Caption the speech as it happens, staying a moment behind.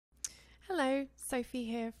Hello, Sophie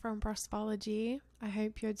here from Prospology. I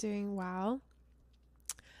hope you're doing well.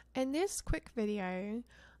 In this quick video,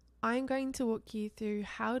 I'm going to walk you through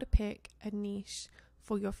how to pick a niche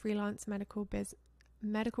for your freelance medical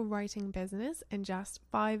writing business in just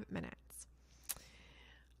 5 minutes.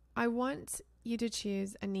 I want you to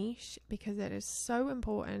choose a niche because it is so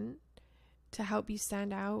important to help you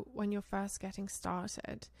stand out when you're first getting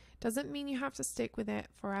started. Doesn't mean you have to stick with it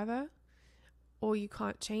forever, or you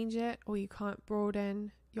can't change it, or you can't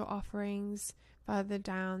broaden your offerings further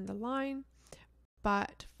down the line.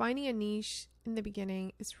 But finding a niche in the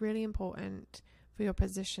beginning is really important for your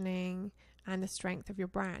positioning and the strength of your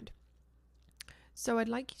brand. So I'd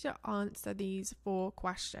like you to answer these 4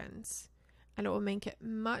 questions, and it will make it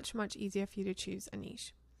much easier for you to choose a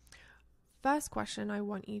niche. First question I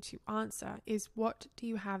want you to answer is, what do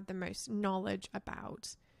you have the most knowledge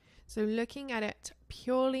about? So looking at it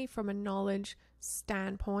purely from a knowledge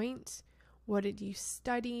standpoint, what did you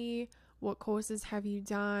study? What courses have you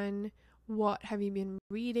done? What have you been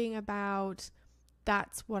reading about?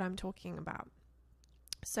 That's what I'm talking about.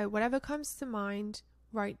 So whatever comes to mind,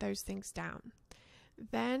 write those things down.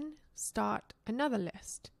 Then start another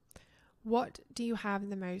list. What do you have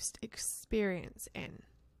the most experience in?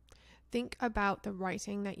 Think about the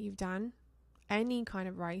writing that you've done, any kind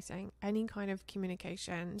of writing, any kind of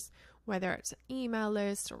communications, whether it's an email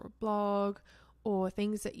list or a blog or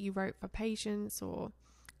things that you wrote for patients or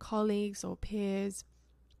colleagues or peers.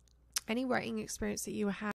 Any writing experience that you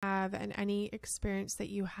have and any experience that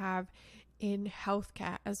you have in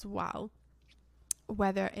healthcare as well,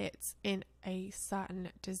 whether it's in a certain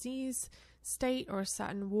disease state or a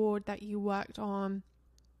certain ward that you worked on,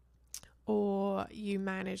 or you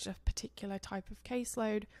managed a particular type of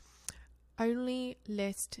caseload, only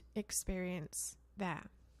list experience there.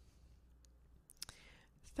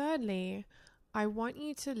 Thirdly, I want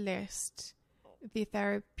you to list the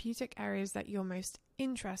therapeutic areas that you're most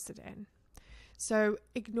interested in. So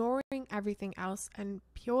ignoring everything else and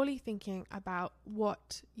purely thinking about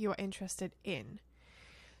what you're interested in.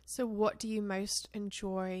 So what do you most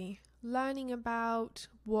enjoy learning about?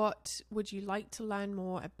 What would you like to learn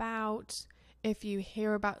more about? If you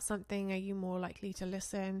hear about something, are you more likely to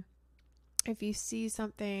listen? If you see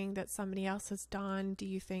something that somebody else has done, do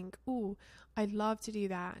you think, "Ooh, I'd love to do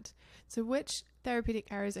that"? So which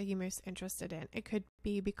therapeutic areas are you most interested in? It could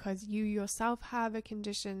be because you yourself have a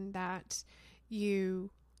condition that you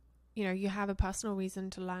have a personal reason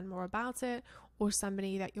to learn more about it, or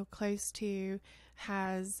somebody that you're close to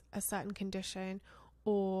has a certain condition,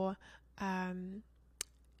 or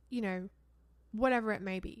whatever it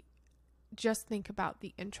may be. Just think about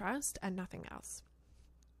the interest and nothing else.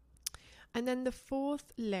 And then the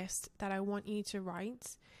 4th list that I want you to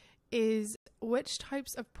write is, which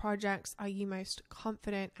types of projects are you most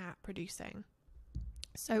confident at producing?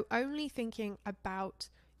 So only thinking about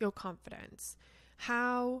your confidence.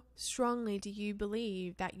 How strongly do you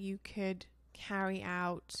believe that you could carry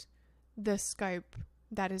out the scope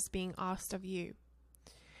that is being asked of you?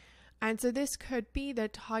 And so this could be the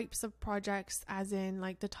types of projects, as in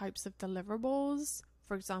like the types of deliverables,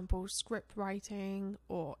 for example, script writing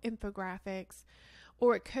or infographics,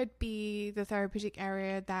 or it could be the therapeutic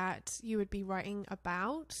area that you would be writing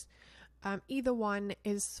about. Either one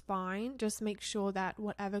is fine. Just make sure that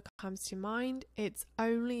whatever comes to mind, it's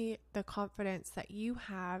only the confidence that you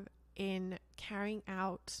have in carrying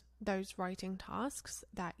out those writing tasks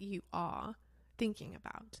that you are thinking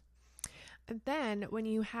about. And then when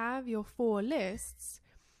you have your 4 lists,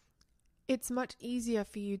 it's much easier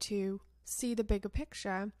for you to see the bigger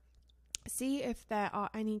picture, see if there are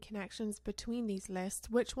any connections between these lists,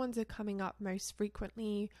 which ones are coming up most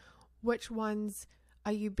frequently, which ones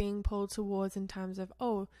are you being pulled towards in terms of,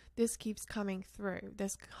 oh, this keeps coming through,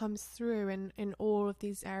 this comes through in all of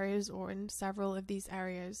these areas or in several of these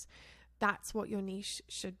areas. That's what your niche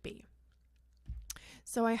should be.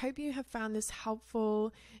 So I hope you have found this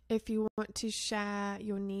helpful. If you want to share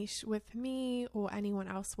your niche with me or anyone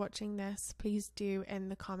else watching this, please do in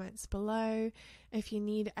the comments below. If you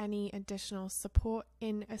need any additional support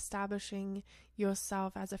in establishing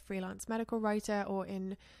yourself as a freelance medical writer or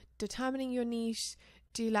in determining your niche,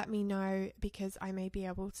 do let me know, because I may be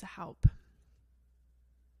able to help.